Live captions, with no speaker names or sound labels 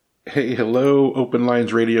Hey, hello, Open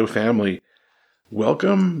Lines Radio family.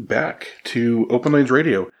 Welcome back to Open Lines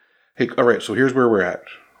Radio. Hey, all right, so here's where we're at.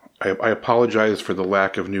 I apologize for the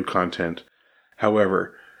lack of new content.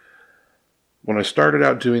 However, when I started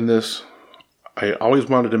out doing this, I always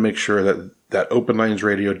wanted to make sure that Open Lines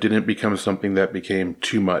Radio didn't become something that became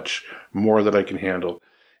too much, more that I can handle.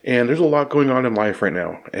 And there's a lot going on in life right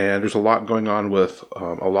now, and there's a lot going on with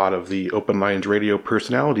a lot of the Open Lines Radio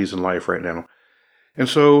personalities in life right now. And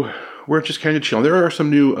so we're just kind of chilling. There is some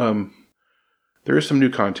new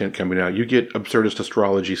content coming out. You get Absurdist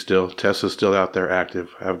Astrology still. Tessa's still out there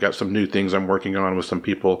active. I've got some new things I'm working on with some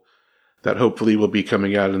people that hopefully will be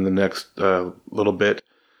coming out in the next little bit.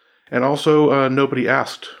 And also, Nobody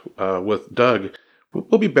Asked with Doug.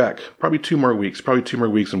 We'll be back. Probably 2 more weeks,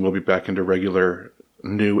 and we'll be back into regular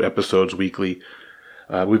new episodes weekly.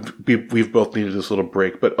 We've both needed this little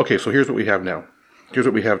break. But okay, so here's what we have now. Here's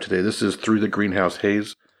what we have today. This is Through the Greenhouse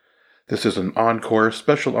Haze. This is an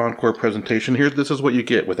special encore presentation. This is what you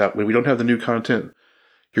get when we don't have the new content.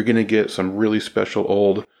 You're going to get some really special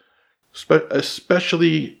old,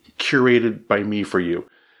 especially curated by me for you.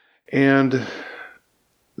 And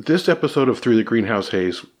this episode of Through the Greenhouse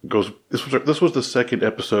Haze this was the second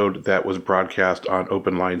episode that was broadcast on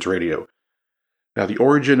Open Lines Radio. Now, the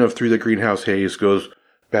origin of Through the Greenhouse Haze goes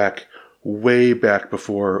way back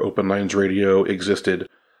before Open Lines Radio existed.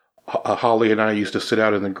 Hollee and I used to sit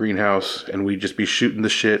out in the greenhouse and we'd just be shooting the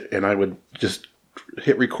shit, and I would just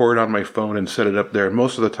hit record on my phone and set it up there. And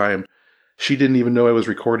most of the time, she didn't even know I was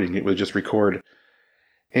recording. It would just record.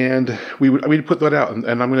 And we'd put that out.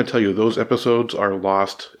 And I'm going to tell you, those episodes are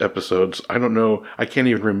lost episodes. I don't know. I can't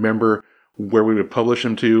even remember where we would publish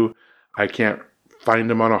them to. I can't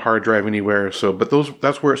find them on a hard drive anywhere. But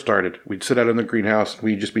that's where it started. We'd sit out in the greenhouse,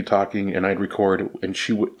 we'd just be talking, and I'd record, and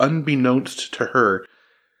she would, unbeknownst to her,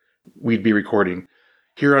 we'd be recording.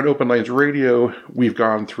 Here on Open Lines Radio, we've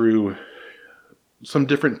gone through some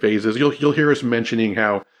different phases. You'll hear us mentioning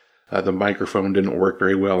how the microphone didn't work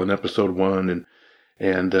very well in episode 1,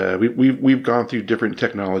 and we've gone through different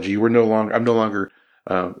technology. I'm no longer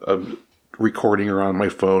recording her on my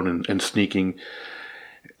phone and sneaking.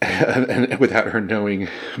 And without her knowing.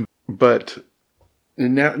 But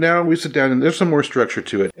now we sit down and there's some more structure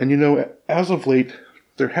to it. And as of late,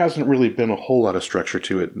 there hasn't really been a whole lot of structure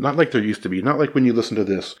to it. Not like there used to be. Not like when you listen to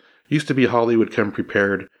this. Used to be Hollee would come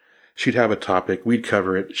prepared. She'd have a topic. We'd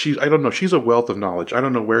cover it. I don't know. She's a wealth of knowledge. I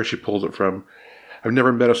don't know where she pulls it from. I've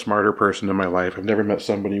never met a smarter person in my life. I've never met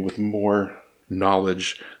somebody with more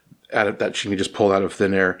knowledge at it that she can just pull out of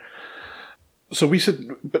thin air. So we said,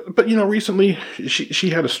 but recently she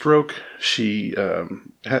had a stroke. She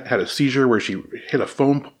had a seizure where she hit a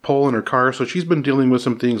phone pole in her car. So she's been dealing with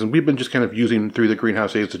some things, and we've been just kind of using Through the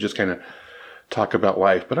Greenhouse Haze to just kind of talk about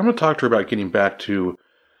life. But I'm going to talk to her about getting back to,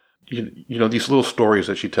 these little stories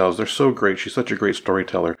that she tells. They're so great. She's such a great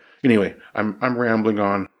storyteller. Anyway, I'm rambling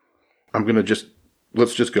on.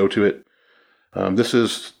 Let's just go to it. This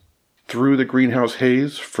is Through the Greenhouse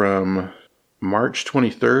Haze from March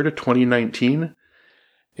 23rd, 2019,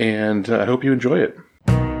 and I hope you enjoy it.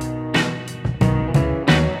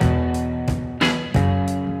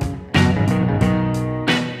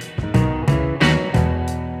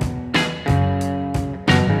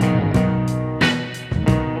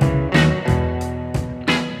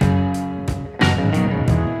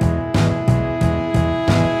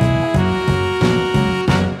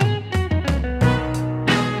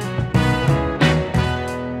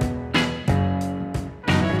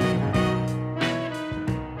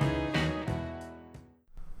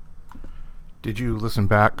 Did you listen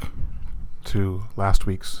back to last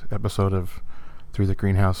week's episode of Through the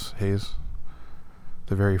Greenhouse Haze?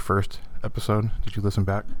 The very first episode? Did you listen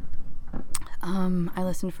back? I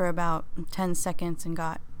listened for about 10 seconds and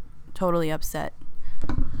got totally upset.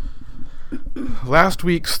 Last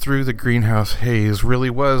week's Through the Greenhouse Haze really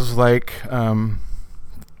was like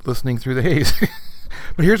listening through the haze.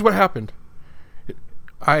 But here's what happened.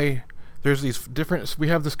 We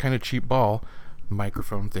have this kind of cheap ball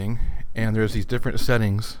microphone thing, and there's these different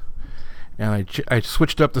settings, and I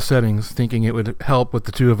switched up the settings thinking it would help with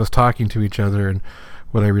the two of us talking to each other, and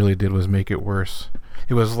what I really did was make it worse.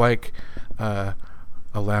 It was like a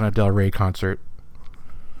Lana Del Rey concert.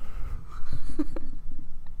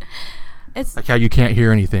 It's like how you can't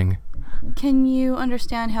hear anything. Can you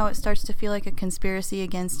understand how it starts to feel like a conspiracy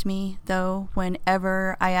against me, though,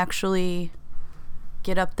 whenever I actually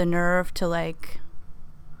get up the nerve to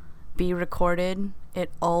be recorded? It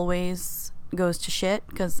always goes to shit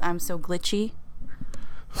because I'm so glitchy.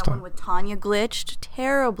 That one with Tanya glitched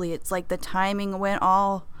terribly. It's like the timing went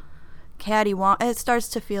all catty. It starts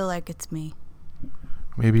to feel like it's me.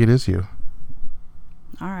 Maybe it is you.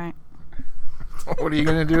 All right. What are you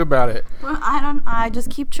going to do about it? Well, I just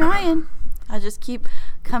keep trying. I just keep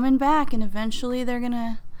coming back, and eventually they're going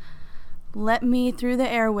to let me through the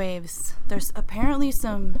airwaves. There's apparently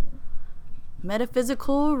some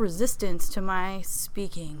metaphysical resistance to my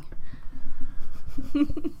speaking.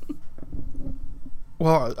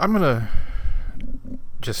 Well, I'm going to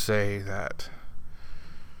just say that,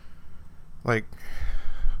 like,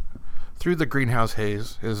 Through the Greenhouse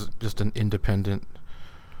Haze is just an independent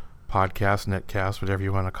podcast, netcast, whatever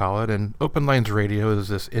you want to call it. And Open Lines Radio is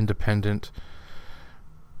this independent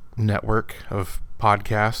network of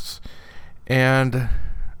podcasts. And,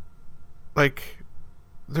 like,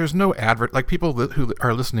 there's no like, people who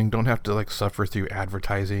are listening don't have to, like, suffer through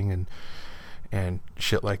advertising and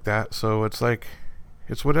shit like that. So it's like,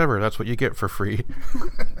 it's whatever. That's what you get for free.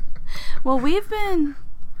 Well,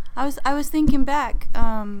 I was thinking back.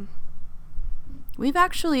 We've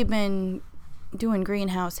actually been doing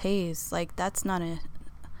Greenhouse Haze. Like,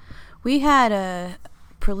 we had a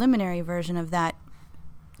preliminary version of that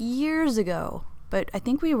years ago, but I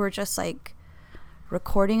think we were just, like,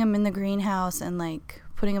 recording them in the greenhouse and, like,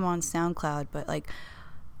 putting them on SoundCloud, but, like,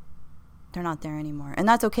 they're not there anymore. And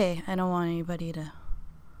that's okay. I don't want anybody to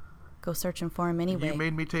go searching for them anyway. You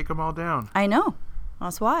made me take them all down. I know.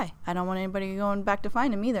 That's why. I don't want anybody going back to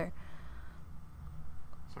find them either.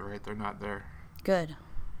 It's all right. They're not there. Good.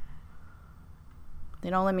 They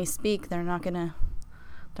don't let me speak. They're not gonna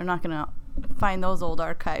find those old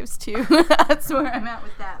archives too. That's where I'm at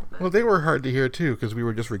with that. But. Well, they were hard to hear too, because we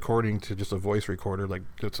were just recording to just a voice recorder. Like,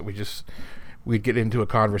 we'd get into a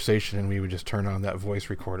conversation and we would just turn on that voice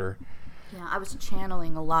recorder. Yeah, I was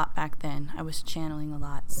channeling a lot back then.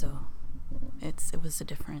 So it was a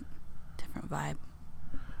different vibe.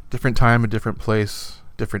 Different time, a different place,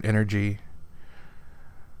 different energy.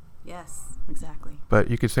 Yes, exactly. But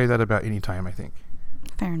you could say that about any time, I think.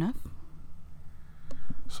 Fair enough.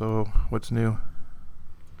 So, what's new?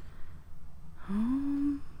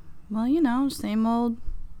 Well, you know, same old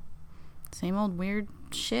weird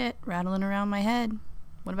shit rattling around my head.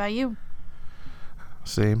 What about you?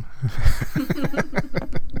 Same.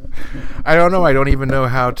 I don't know. I don't even know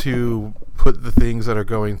how to put the things that are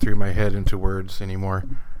going through my head into words anymore.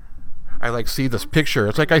 I, like, see this picture.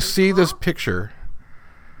 It's like I see this picture,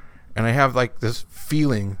 and I have, like, this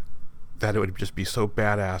feeling that it would just be so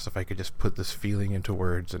badass if I could just put this feeling into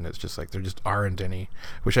words, and it's just like there just aren't any.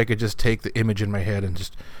 Wish I could just take the image in my head and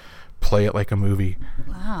just play it like a movie.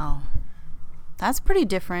 Wow. That's pretty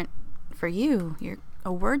different for you. You're a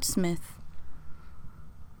wordsmith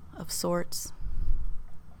of sorts.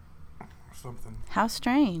 Something. How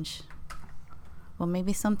strange. Well,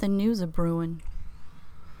 maybe something new's a brewing.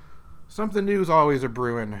 Something new's always a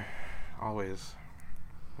brewing. Always.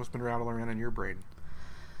 What's been rattling around in your brain?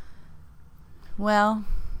 Well,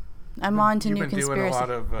 I'm on to new conspiracy. You've been doing a lot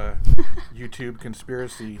of YouTube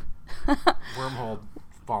conspiracy wormhole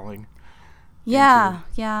falling. Yeah,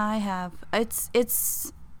 I have. It's.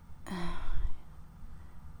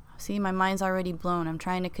 See, my mind's already blown. I'm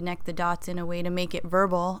trying to connect the dots in a way to make it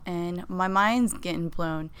verbal, and my mind's getting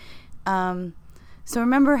blown. So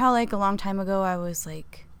remember how, like, a long time ago I was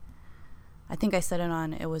like, I think I said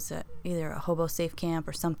it was either a hobo safe camp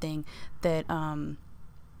or something, that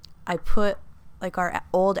I put, like, our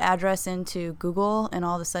old address into Google, and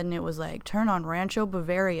all of a sudden it was like, turn on Rancho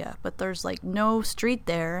Bavaria, but there's, like, no street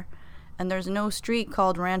there, and there's no street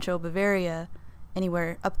called Rancho Bavaria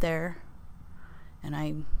anywhere up there. And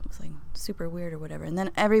I was like, super weird or whatever. And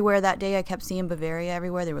then everywhere that day I kept seeing Bavaria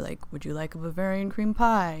everywhere. They were like, would you like a Bavarian cream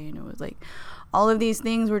pie? And it was like, all of these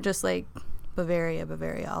things were just like Bavaria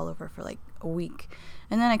all over for like a week.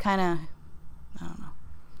 And then I kind of, I don't know.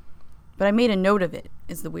 But I made a note of it,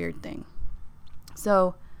 is the weird thing.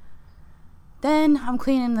 So then I'm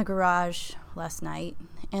cleaning the garage last night,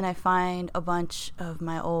 and I find a bunch of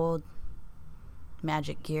my old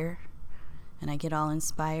magic gear. And I get all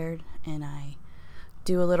inspired, and I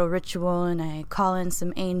do a little ritual, and I call in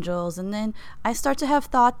some angels, and then I start to have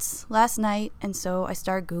thoughts last night, and so I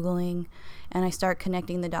start Googling, and I start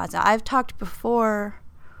connecting the dots. I've talked before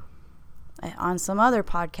on some other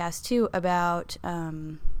podcasts too about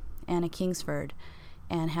Anna Kingsford,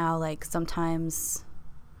 and how, like, sometimes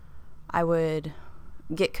I would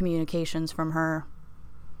get communications from her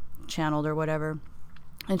channeled or whatever,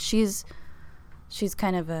 and she's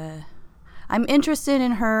kind of I'm interested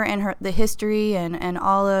in her and the history and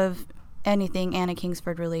all of anything Anna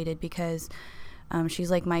Kingsford related, because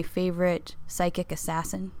she's like my favorite psychic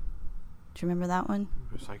assassin. Do you remember that one?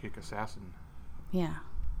 A psychic assassin? Yeah.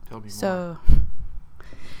 Tell me more. So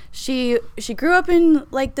she grew up in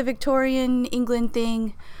like the Victorian England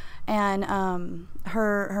thing, and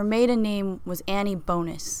her maiden name was Annie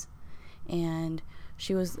Bonus, and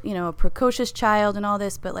she was, you know, a precocious child and all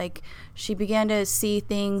this, but like she began to see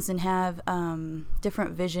things and have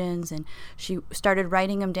different visions, and she started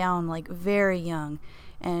writing them down like very young.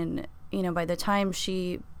 And, you know, by the time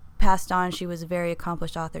she passed on, she was a very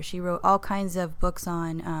accomplished author. She wrote all kinds of books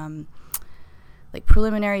on like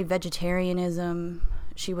preliminary vegetarianism.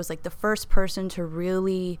 She was like the first person to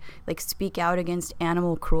really like speak out against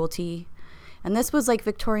animal cruelty. And this was like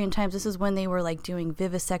Victorian times. This is when they were like doing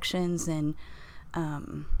vivisections and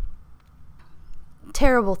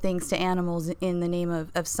terrible things to animals in the name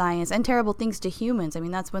of science, and terrible things to humans. I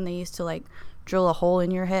mean, that's when they used to like drill a hole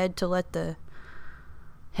in your head to let the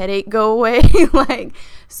headache go away. Like,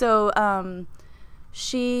 so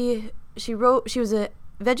she was a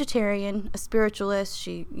vegetarian, a spiritualist.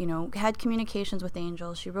 She, you know, had communications with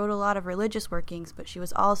angels. She wrote a lot of religious workings, but she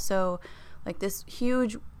was also like this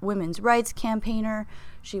huge women's rights campaigner.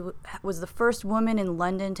 She was the first woman in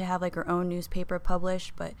London to have like her own newspaper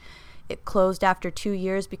published, but it closed after 2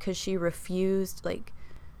 years because she refused like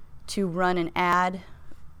to run an ad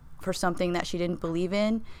for something that she didn't believe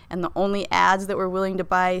in. And the only ads that were willing to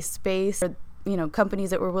buy space, or, you know,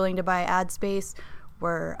 companies that were willing to buy ad space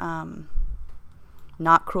were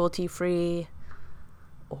not cruelty free,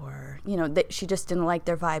 or, you know, she just didn't like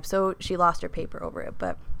their vibe. So she lost her paper over it.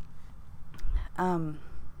 But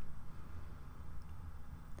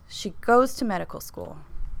she goes to medical school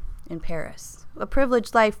in Paris. A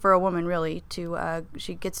privileged life for a woman, really.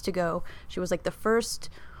 She gets to go. She was like the first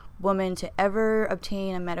woman to ever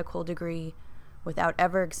obtain a medical degree without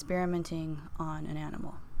ever experimenting on an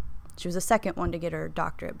animal. She was the second one to get her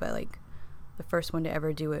doctorate, but like the first one to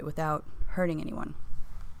ever do it without hurting anyone,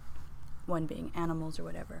 one being animals or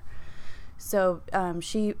whatever. So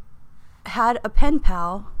she had a pen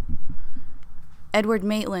pal, Edward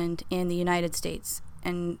Maitland, in the United States,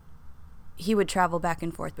 and he would travel back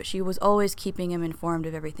and forth, but she was always keeping him informed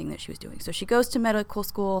of everything that she was doing. So she goes to medical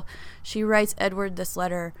school. She writes Edward this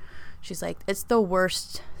letter. She's like, it's the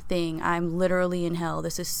worst thing. I'm literally in hell.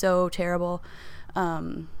 This is so terrible.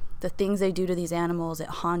 The things they do to these animals, it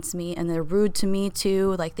haunts me, and they're rude to me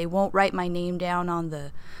too. Like, they won't write my name down on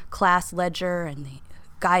the class ledger, and the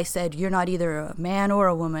guy said, you're not either a man or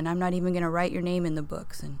a woman. I'm not even going to write your name in the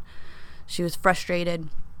books. And she was frustrated,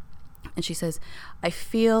 and she says, I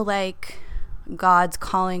feel like God's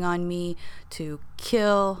calling on me to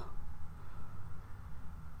kill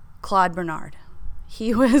Claude Bernard.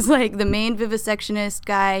 He was like the main vivisectionist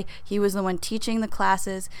guy. He was the one teaching the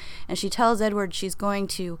classes. And she tells Edward she's going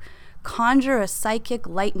to conjure a psychic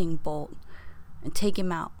lightning bolt and take him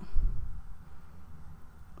out.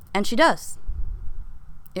 And she does.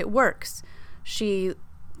 It works. He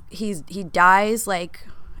dies like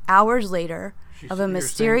hours later of a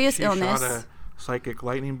mysterious illness. She shot a psychic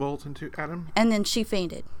lightning bolt at him? And then she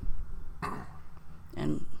fainted.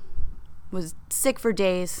 And was sick for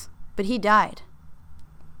days. But he died.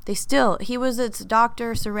 He was a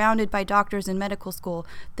doctor surrounded by doctors in medical school.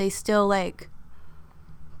 They still like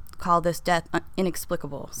call this death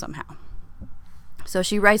inexplicable somehow. So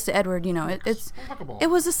she writes to Edward, you know, it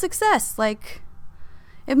was a success. Like,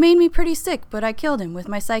 it made me pretty sick, but I killed him with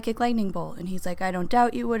my psychic lightning bolt. And he's like, I don't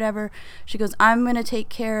doubt you, whatever. She goes, I'm going to take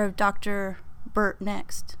care of Dr. Burt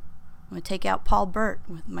next. I'm going to take out Paul Burt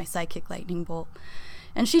with my psychic lightning bolt.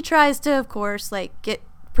 And she tries to, of course, like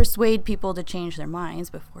persuade people to change their minds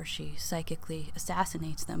before she psychically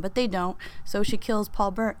assassinates them, but they don't. So she kills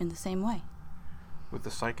Paul Burt in the same way. With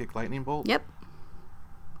the psychic lightning bolt? Yep.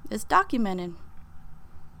 It's documented.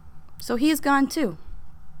 So he's gone too.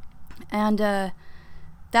 And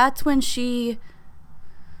that's when she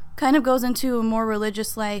kind of goes into a more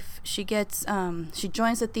religious life. She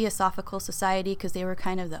joins the Theosophical Society because they were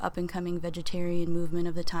kind of the up-and-coming vegetarian movement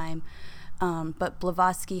of the time. But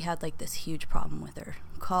Blavatsky had like this huge problem with her.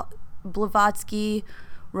 Blavatsky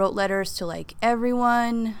wrote letters to like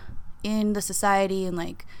everyone in the society, and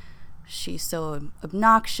like, she's so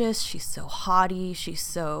obnoxious, she's so haughty,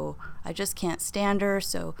 I just can't stand her.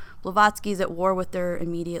 So Blavatsky's at war with her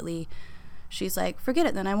immediately. She's like, forget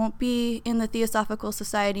it then, I won't be in the Theosophical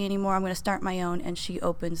Society anymore, I'm going to start my own. And she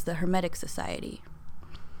opens the Hermetic Society.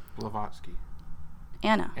 Blavatsky.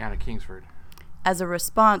 Anna Kingsford. As a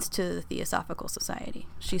response to the Theosophical Society,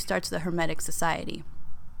 she starts the Hermetic Society.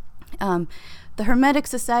 The Hermetic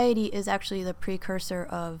Society is actually the precursor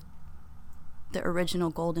of the original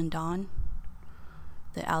Golden Dawn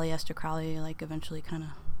that Aleister Crowley like eventually kind of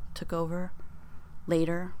took over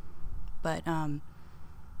later. But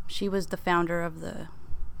she was the founder of the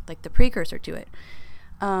precursor to it.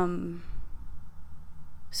 So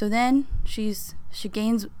then she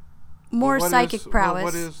gains more psychic prowess.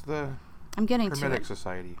 What is the I'm getting to Hermetic it.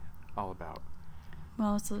 Society all about?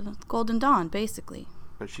 Well, it's a Golden Dawn, basically.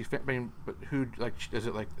 But but who, like, is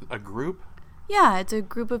it like a group? Yeah, it's a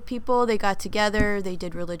group of people. They got together. They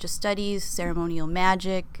did religious studies, ceremonial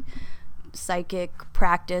magic, psychic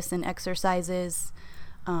practice and exercises,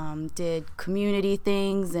 did community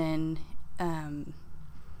things, and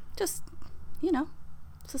just,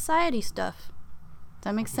 society stuff. Does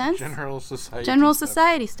that make sense? General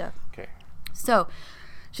society stuff. Okay. So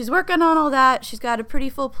she's working on all that. She's got a pretty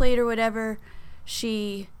full plate or whatever.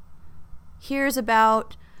 She hears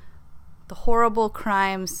about the horrible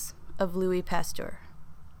crimes of Louis Pasteur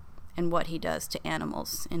and what he does to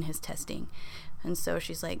animals in his testing. And so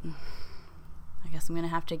she's like, I guess I'm going to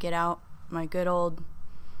have to get out my good old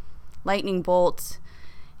lightning bolt.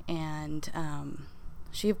 And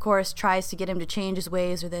she, of course, tries to get him to change his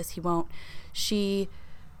ways, or this. He won't. She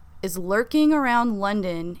is lurking around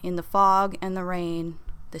London in the fog and the rain.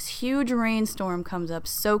 This huge rainstorm comes up,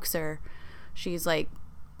 soaks her. She's like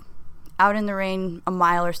out in the rain a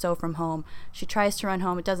mile or so from home. She tries to run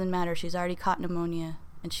home. It doesn't matter. She's already caught pneumonia,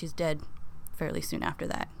 and she's dead fairly soon after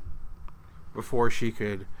that. Before she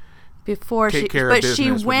could take care of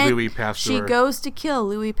business with Louis Pasteur. She goes to kill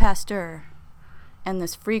Louis Pasteur, and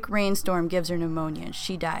this freak rainstorm gives her pneumonia, and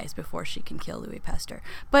she dies before she can kill Louis Pasteur.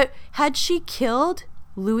 But had she killed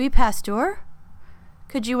Louis Pasteur,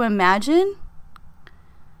 could you imagine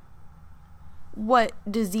what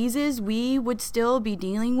diseases we would still be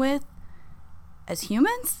dealing with as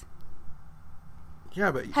humans?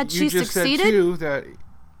 Yeah, but had you she just succeeded? said too that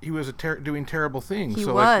he was doing terrible things. He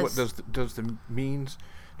so was. Like, what does the means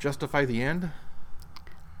justify the end?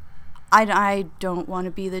 I don't want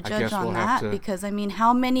to be the judge on that, because I mean,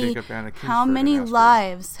 how many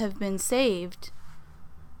lives have been saved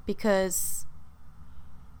because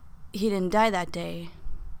he didn't die that day?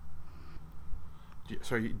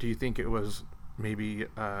 So do you think it was maybe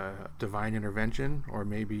divine intervention, or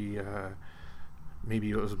maybe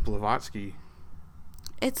it was Blavatsky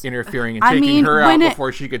interfering and taking her out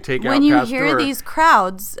before she could take out Pasteur? When you hear these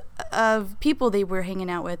crowds of people they were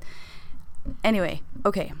hanging out with. Anyway,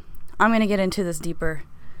 okay, I'm going to get into this deeper.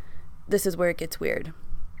 This is where it gets weird.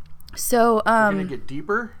 So, You're going to get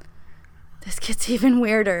deeper? This gets even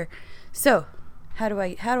weirder. So, how do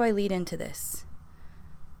I lead into this?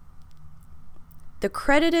 The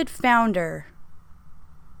credited founder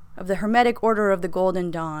of the Hermetic Order of the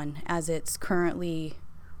Golden Dawn, as it's currently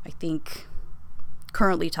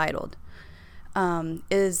titled,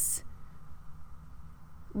 is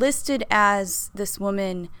listed as this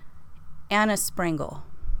woman, Anna Sprengel.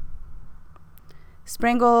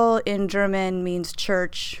 Sprengel in German means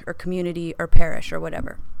church or community or parish or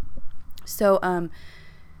whatever. So,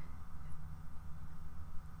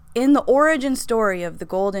 in the origin story of the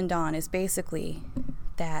Golden Dawn is basically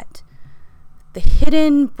that the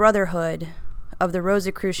hidden brotherhood of the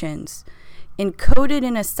Rosicrucians encoded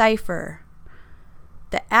in a cipher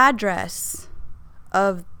the address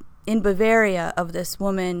in Bavaria of this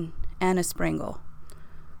woman, Anna Sprengel,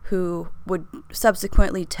 who would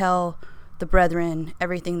subsequently tell the brethren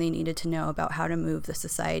everything they needed to know about how to move the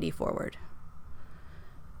society forward.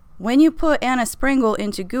 When you put Anna Sprengel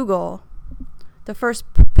into Google, the first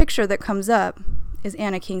picture that comes up is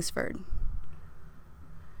Anna Kingsford.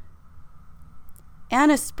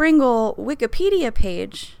 Anna Sprengel Wikipedia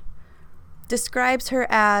page describes her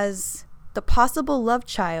as the possible love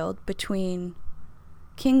child between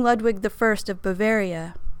King Ludwig I of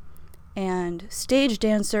Bavaria and stage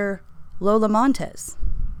dancer Lola Montez.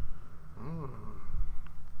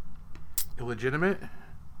 Illegitimate?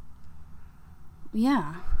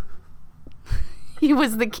 Yeah. He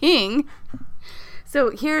was the king.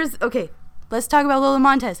 So let's talk about Lola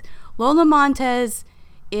Montez. Lola Montez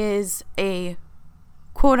is a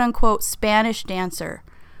quote-unquote Spanish dancer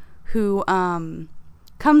who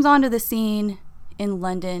comes onto the scene in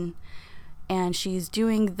London, and she's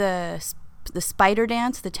doing the spider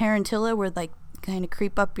dance, the tarantella, where like kind of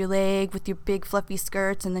creep up your leg with your big fluffy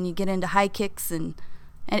skirts, and then you get into high kicks, and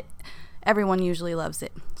everyone usually loves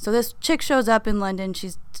it. So this chick shows up in London.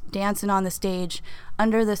 She's dancing on the stage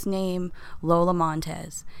under this name, Lola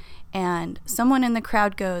Montez. And someone in the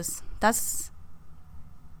crowd goes, that's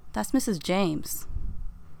Mrs. James.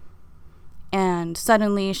 And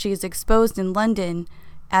suddenly she's exposed in London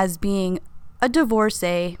as being a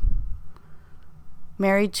divorcee,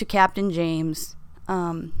 married to Captain James.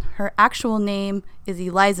 Her actual name is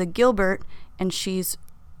Eliza Gilbert, and she's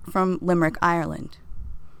from Limerick, Ireland.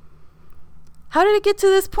 How did it get to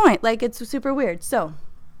this point? Like, it's super weird. So,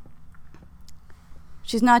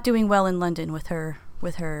 she's not doing well in London with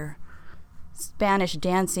her Spanish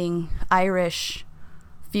dancing Irish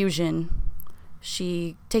fusion.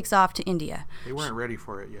 She takes off to India. They weren't ready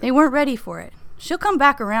for it yet. They weren't ready for it. She'll come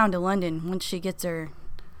back around to London once she gets her.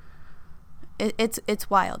 It's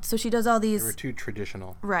wild. So she does all these. They were too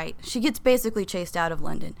traditional. Right. She gets basically chased out of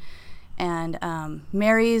London, and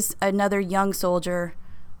marries another young soldier.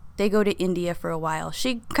 They go to India for a while.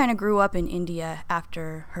 She kind of grew up in India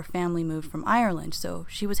after her family moved from Ireland, so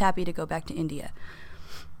she was happy to go back to India.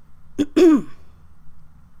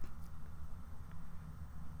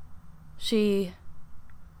 She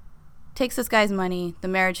takes this guy's money. The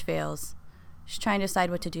marriage fails. She's trying to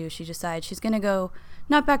decide what to do. She decides she's going to go,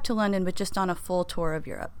 not back to London, but just on a full tour of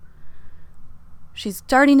Europe. She's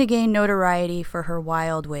starting to gain notoriety for her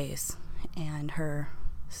wild ways and her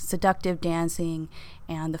seductive dancing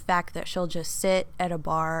and the fact that she'll just sit at a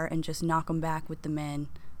bar and just knock them back with the men.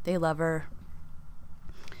 They love her.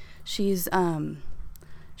 She's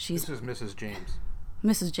This is Mrs. James.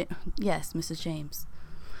 Yes, Mrs. James.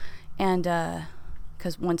 And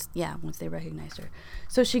because once they recognized her.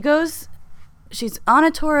 So she's on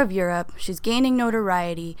a tour of Europe. She's gaining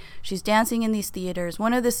notoriety. She's dancing in these theaters.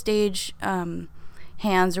 One of the stage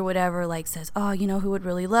hands or whatever says, "Oh, you know who would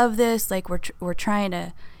really love this? We're trying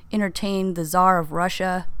to entertain the Tsar of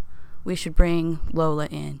Russia. We should bring Lola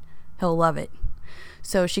in. He'll love it."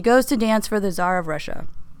 So she goes to dance for the Tsar of Russia.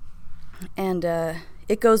 And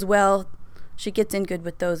it goes well. She gets in good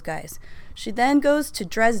with those guys. She then goes to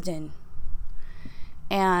Dresden.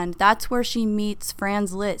 And that's where she meets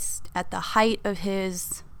Franz Liszt at the height of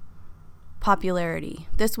his popularity.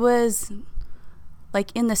 This was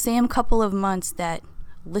in the same couple of months that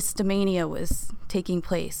Listomania was taking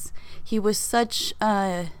place. He was such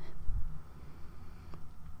a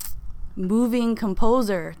moving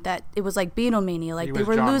composer that it was like Beatlemania. They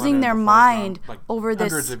were John losing Lennon their before mind John, over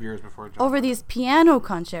this. Hundreds of years before John over Lennon. these piano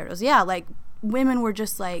concertos. Yeah, women were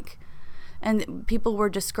just and people were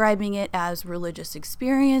describing it as religious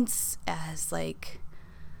experience, as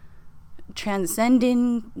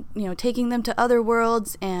transcending, taking them to other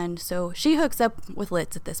worlds. And so she hooks up with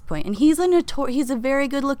Listz at this point, and he's a very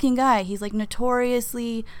good looking guy. He's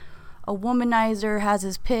notoriously a womanizer, has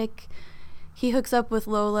his pick. He hooks up with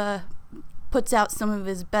Lola, puts out some of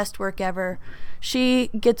his best work ever. She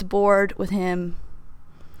gets bored with him,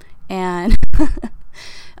 and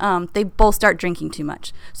they both start drinking too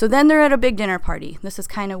much. So then they're at a big dinner party. This is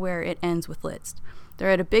kind of where it ends with Listz. They're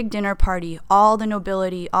at a big dinner party. All the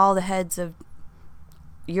nobility, all the heads of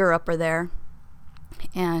Europe are there.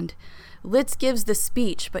 And Listz gives the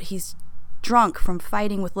speech, but he's drunk from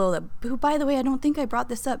fighting with Lola, who, by the way, I don't think I brought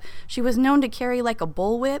this up. She was known to carry a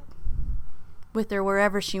bullwhip with her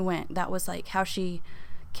wherever she went. That was how she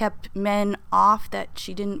kept men off that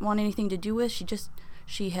she didn't want anything to do with.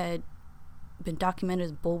 She had been documented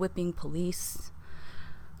as bullwhipping police.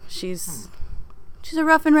 She's a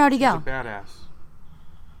rough and rowdy gal. She's a badass.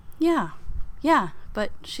 Yeah,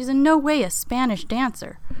 but she's in no way a Spanish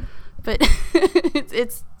dancer. But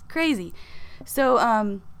it's crazy.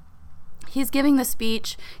 So he's giving the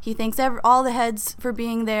speech. He thanks all the heads for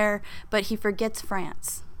being there, but he forgets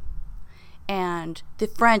France. And the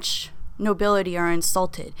French nobility are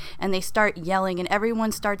insulted, and they start yelling, and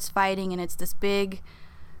everyone starts fighting, and it's this big.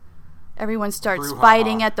 Everyone starts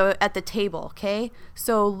fighting at the table. Okay,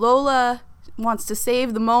 so Lola wants to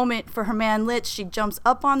save the moment for her man Listz. She jumps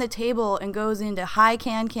up on the table and goes into high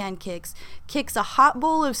can kicks a hot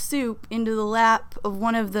bowl of soup into the lap of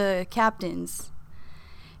one of the captains,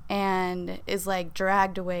 and is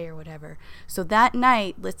dragged away or whatever. So that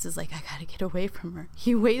night, Listz is I gotta get away from her.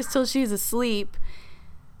 He waits till she's asleep,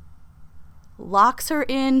 locks her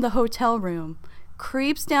in the hotel room,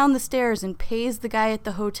 creeps down the stairs and pays the guy at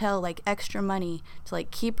the hotel extra money to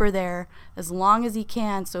keep her there as long as he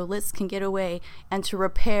can so Listz can get away and to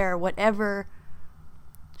repair whatever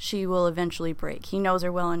she will eventually break. He knows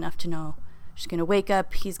her well enough to know she's going to wake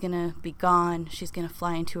up, he's going to be gone, she's going to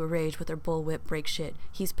fly into a rage with her bullwhip, break shit.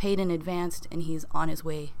 He's paid in advance, and he's on his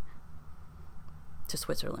way to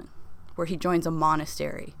Switzerland, where he joins a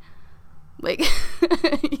monastery.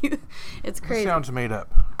 It's crazy. It sounds made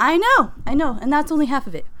up. I know, and that's only half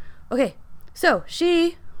of it. Okay, so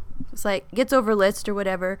she gets over Listz or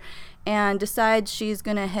whatever, and decides she's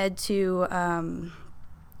gonna head to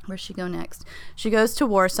where's she go next? She goes to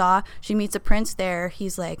Warsaw. She meets a prince there.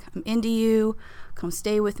 He's I'm into you. Come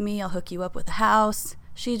stay with me. I'll hook you up with a house.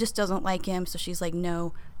 She just doesn't like him, so she's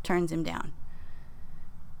no, turns him down.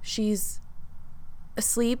 She's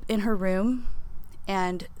asleep in her room,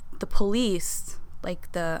 and the police,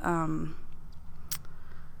 the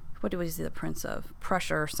what was he the prince of?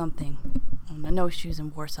 Prussia or something. no, she was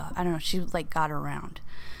in Warsaw. I don't know. She like got around.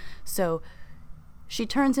 So she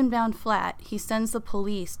turns him down flat. He sends the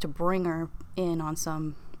police to bring her in on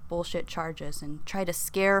some bullshit charges and try to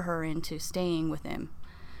scare her into staying with him.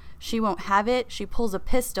 She won't have it. She pulls a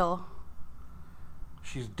pistol.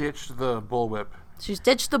 She's ditched the bullwhip.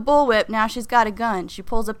 Now she's got a gun. She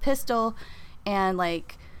pulls a pistol and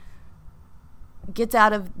like gets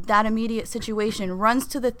out of that immediate situation, runs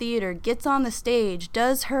to the theater, gets on the stage,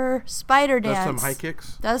 does her spider dance. Does some high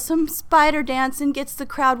kicks. Does some spider dance and gets the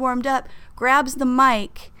crowd warmed up, grabs the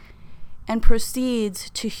mic, and proceeds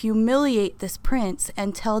to humiliate this prince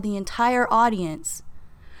and tell the entire audience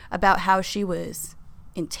about how she was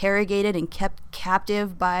interrogated and kept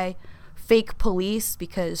captive by fake police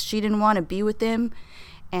because she didn't want to be with him,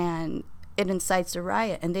 and it incites a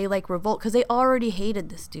riot, and they like revolt because they already hated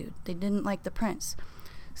this dude. They didn't like the prince,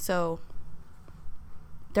 so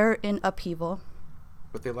they're in upheaval.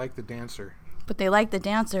 But they like the dancer.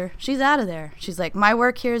 She's out of there. She's like, my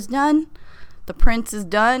work here is done. The prince is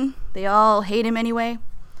done. They all hate him anyway.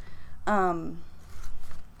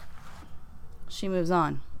 She moves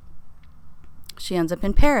on. She ends up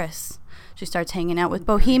in Paris. She starts hanging out with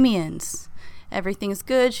bohemians. Everything's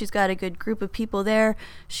good. She's got a good group of people there.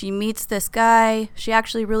 She meets this guy. She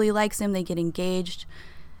actually really likes him. They get engaged.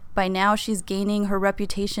 By now, she's gaining her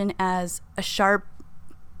reputation as a sharp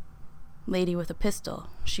lady with a pistol.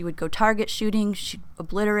 She would go target shooting. She'd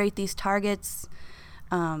obliterate these targets.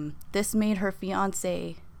 This made her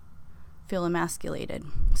fiancé feel emasculated.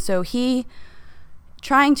 So he,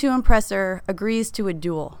 trying to impress her, agrees to a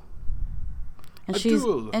duel.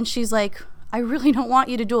 And she's like, I really don't want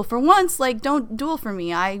you to duel. For once, like, don't duel for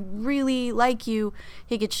me. I really like you.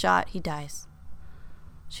 He gets shot. He dies.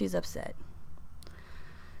 She's upset.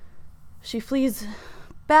 She flees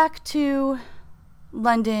back to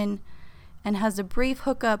London and has a brief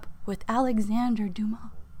hookup with Alexander Dumas.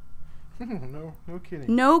 No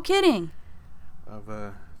kidding. No kidding. Of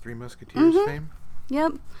Three Musketeers fame?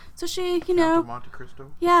 Yep. So she, Count of Monte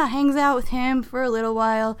Cristo? Yeah, hangs out with him for a little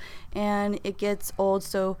while, and it gets old,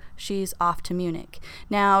 so she's off to Munich.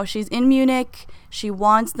 Now, she's in Munich. She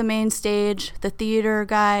wants the main stage. The theater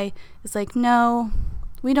guy is like, no,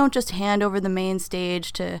 we don't just hand over the main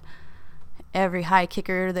stage to every high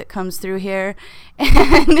kicker that comes through here.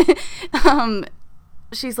 And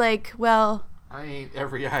she's like, well, I ain't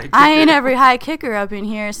every high kicker up in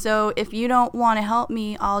here, so if you don't want to help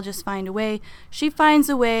me, I'll just find a way. She finds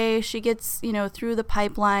a way. She gets, through the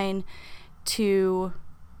pipeline to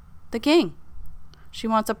the king. She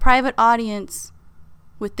wants a private audience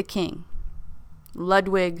with the king,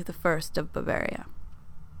 Ludwig I of Bavaria.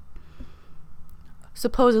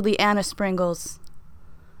 Supposedly Anna Springel's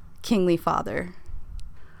kingly father.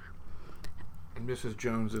 And Mrs.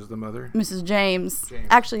 Jones is the mother? Mrs. James.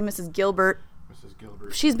 Actually, Mrs. Gilbert. Mrs.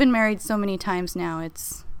 Gilbert. She's She's been married so many times now,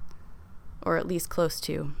 or at least close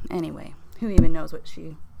to. Anyway, who even knows what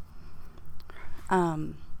she...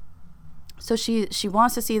 So she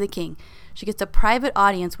wants to see the king. She gets a private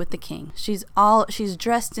audience with the king. She's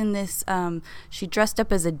dressed in this, she dressed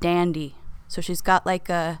up as a dandy. So she's got like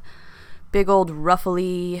a big old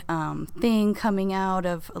ruffly thing coming out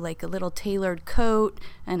of like a little tailored coat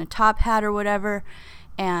and a top hat or whatever.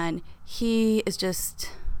 And he is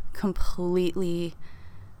just completely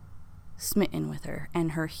smitten with her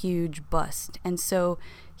and her huge bust. And so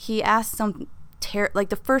he asks like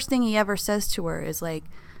the first thing he ever says to her is like,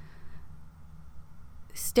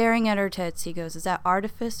 staring at her tits, he goes, is that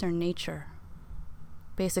artifice or nature?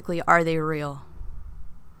 Basically, are they real?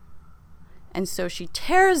 And so she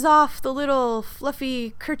tears off the little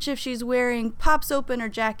fluffy kerchief she's wearing, pops open her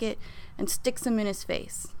jacket, and sticks him in his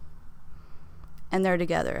face. And they're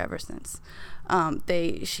together ever since.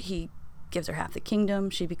 He gives her half the kingdom.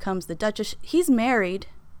 She becomes the Duchess. He's married.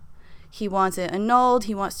 He wants it annulled.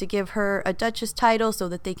 He wants to give her a Duchess title so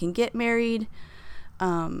that they can get married.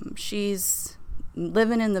 She's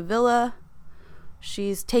living in the villa.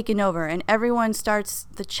 She's taken over, and everyone starts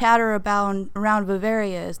the chatter around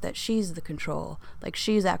Bavaria is that she's the control. Like,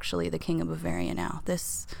 she's actually the king of Bavaria now.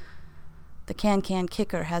 The can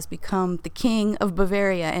kicker has become the king of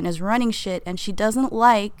Bavaria and is running shit, and she doesn't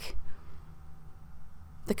like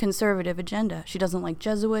the conservative agenda. She doesn't like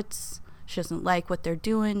Jesuits. She doesn't like what they're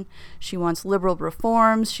doing. She wants liberal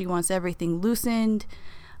reforms. She wants everything loosened.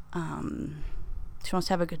 She wants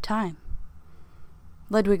to have a good time.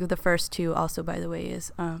 Ludwig I, too, also, by the way,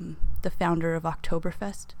 is the founder of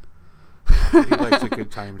Oktoberfest. He likes a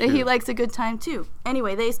good time, too. He likes a good time, too.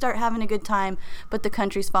 Anyway, they start having a good time, but the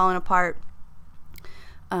country's falling apart.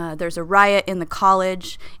 There's a riot in the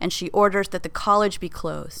college, and she orders that the college be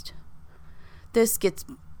closed. This gets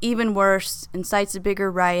even worse, incites a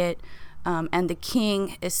bigger riot, and the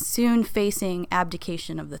king is soon facing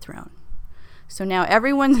abdication of the throne. So now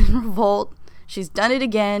everyone's in revolt. She's done it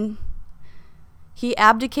again. He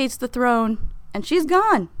abdicates the throne, and she's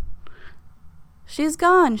gone. She's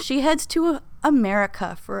gone. She heads to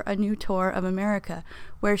America for a new tour of America,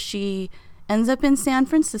 where she ends up in San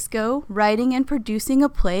Francisco writing and producing a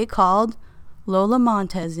play called Lola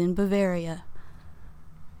Montez in Bavaria.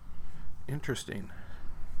 Interesting.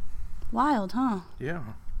 Wild, huh? Yeah.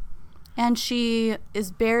 And she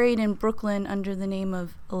is buried in Brooklyn under the name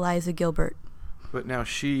of Eliza Gilbert. But now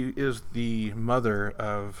she is the mother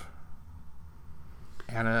of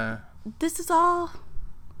Anna... This is all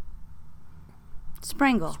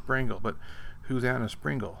Sprengel. But who's Anna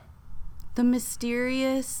Sprengel? The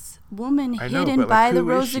mysterious woman know, hidden but, by the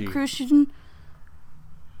who is she? Rosicrucian.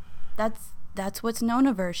 That's what's known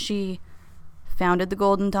of her. She founded the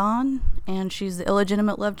Golden Dawn, and she's the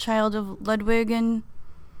illegitimate love child of Ludwig and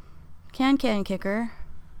Can Kicker.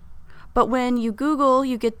 But when you Google,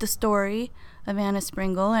 you get the story of Anna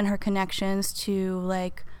Sprengel and her connections to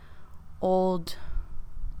like old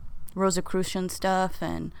Rosicrucian stuff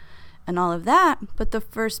and all of that. But the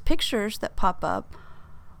first pictures that pop up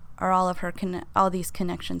are all of her all these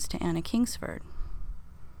connections to Anna Kingsford.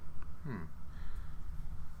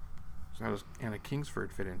 So how does Anna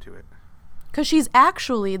Kingsford fit into it? Because she's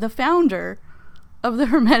actually the founder of the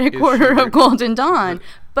Hermetic Order of Golden Dawn.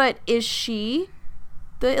 But is she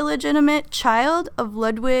the illegitimate child of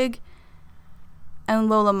Ludwig and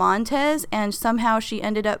Lola Montez, and somehow she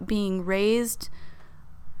ended up being raised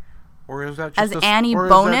or is that just as Annie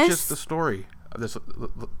Bonus? Or is that just the story of this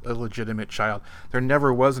illegitimate child? There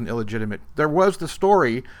never was an illegitimate... There was the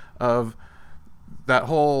story of that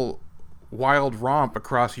whole wild romp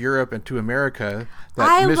across Europe and to America.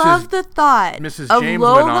 That love the thought Mrs. of James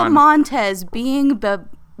Lola Montez being the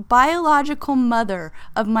biological mother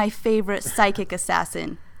of my favorite psychic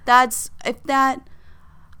assassin. I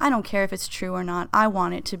don't care if it's true or not. I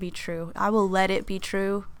want it to be true. I will let it be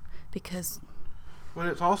true because... But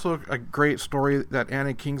it's also a great story that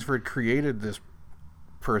Anna Kingsford created this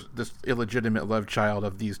illegitimate love child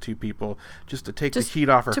of these two people just to take the heat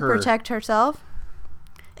off of her. To protect herself.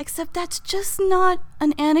 Except that's just not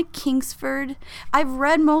an Anna Kingsford. I've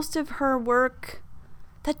read most of her work.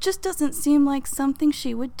 That just doesn't seem like something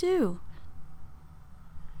she would do.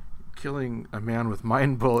 Killing a man with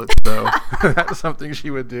mind bullets, though, that's something she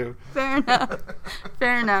would do. Fair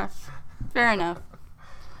enough.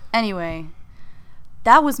 Anyway,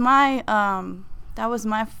 that was my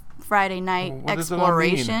Friday night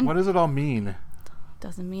exploration. What does it all mean?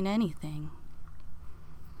 Doesn't mean anything.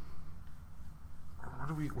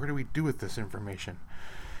 Where do we do with this information?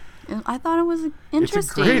 I thought it was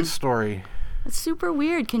interesting. It's a great story. It's super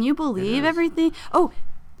weird. Can you believe everything? Oh,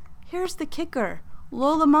 here's the kicker.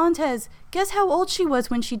 Lola Montez, guess how old she was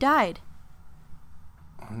when she died?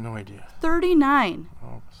 I have no idea. 39.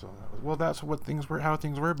 Oh, so that's how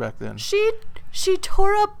things were back then. She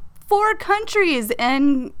tore up 4 countries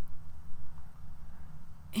and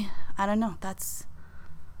I don't know.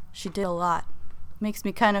 She did a lot. Makes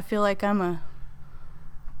me kind of feel like I'm a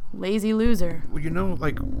lazy loser. Well,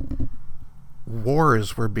 like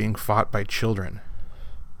wars were being fought by children.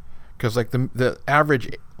 Because like the average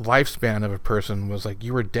lifespan of a person was like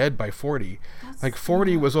you were dead by 40. Like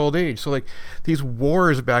 40 was old age. So like these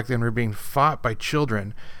wars back then were being fought by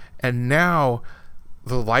children, and now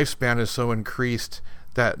the lifespan is so increased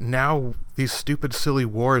that now these stupid silly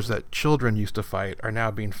wars that children used to fight are now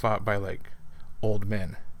being fought by like old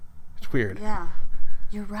men. It's weird. Yeah,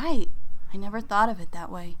 you're right. I never thought of it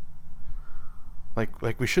that way.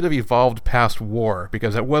 Like we should have evolved past war,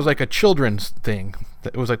 because it was like a children's thing.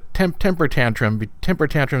 It was like temper tantrums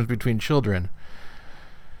between children.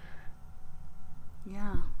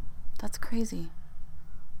 Yeah, that's crazy.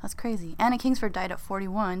 Anna Kingsford died at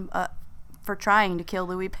 41 for trying to kill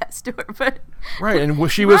Louis Pasteur, but right,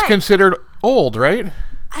 and she was considered old, right?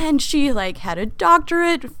 And she like had a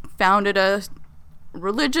doctorate, founded a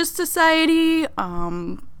religious society,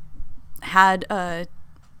 had a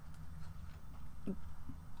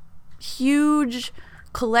huge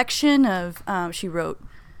collection of she wrote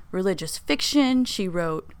religious fiction, she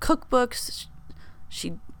wrote cookbooks,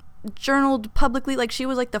 she journaled publicly. Like she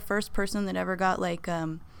was like the first person that ever got like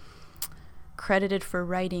credited for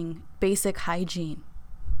writing basic hygiene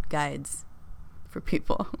guides for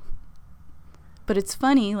people. But it's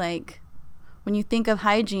funny, like when you think of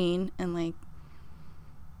hygiene and like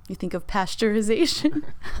you think of pasteurization.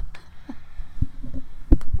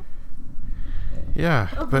 Yeah,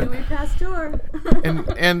 but Louis Pasteur.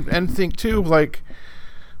 and think too, like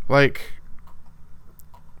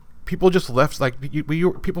people just left. Like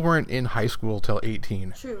people weren't in high school till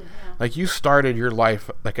 18. True. Yeah. Like you started your life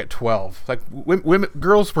like at 12. Like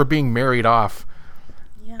girls were being married off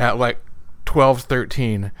at like 12,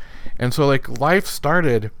 13, and so like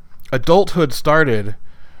adulthood started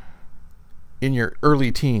in your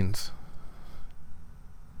early teens.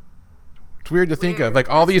 It's weird to think of. Like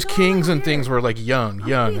all these kings and things were like young. I'm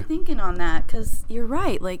really thinking on that because you're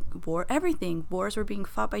right. Like wars were being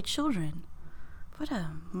fought by children. What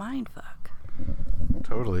a mind fuck.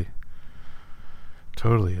 Totally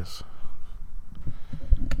is.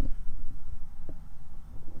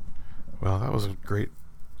 Well, that was a great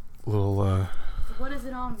little. So what does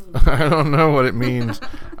it all mean? I don't know what it means.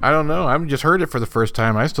 I don't know. I've just heard it for the first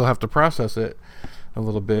time. I still have to process it a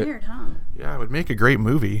little bit. Weird, huh? Yeah, it would make a great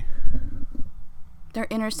movie. They're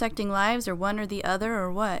intersecting lives, or one or the other,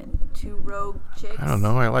 or what? Two rogue chicks? I don't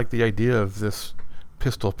know. I like the idea of this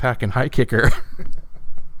pistol packing high kicker.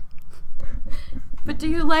 But do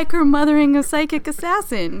you like her mothering a psychic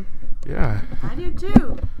assassin? Yeah. I do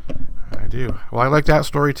too. I do. Well, I like that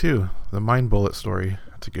story too. The Mind Bullet story.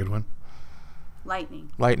 That's a good one.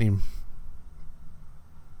 Lightning.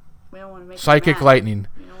 We don't want to make Psychic her mad. lightning.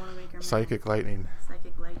 We don't want to make her Psychic lightning.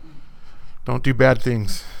 Psychic lightning. Don't do bad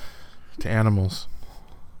things to animals.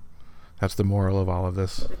 That's the moral of all of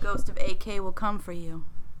this. The ghost of AK will come for you.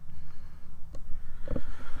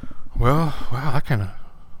 Well, wow, that kind of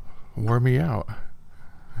wore me out.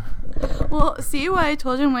 Well, see why I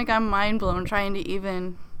told you I'm mind blown trying to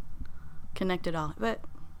even connect it all. But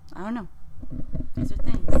I don't know. These are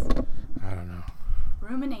things. I don't know.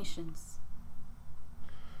 Ruminations.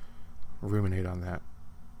 Ruminate on that.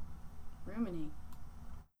 Ruminate.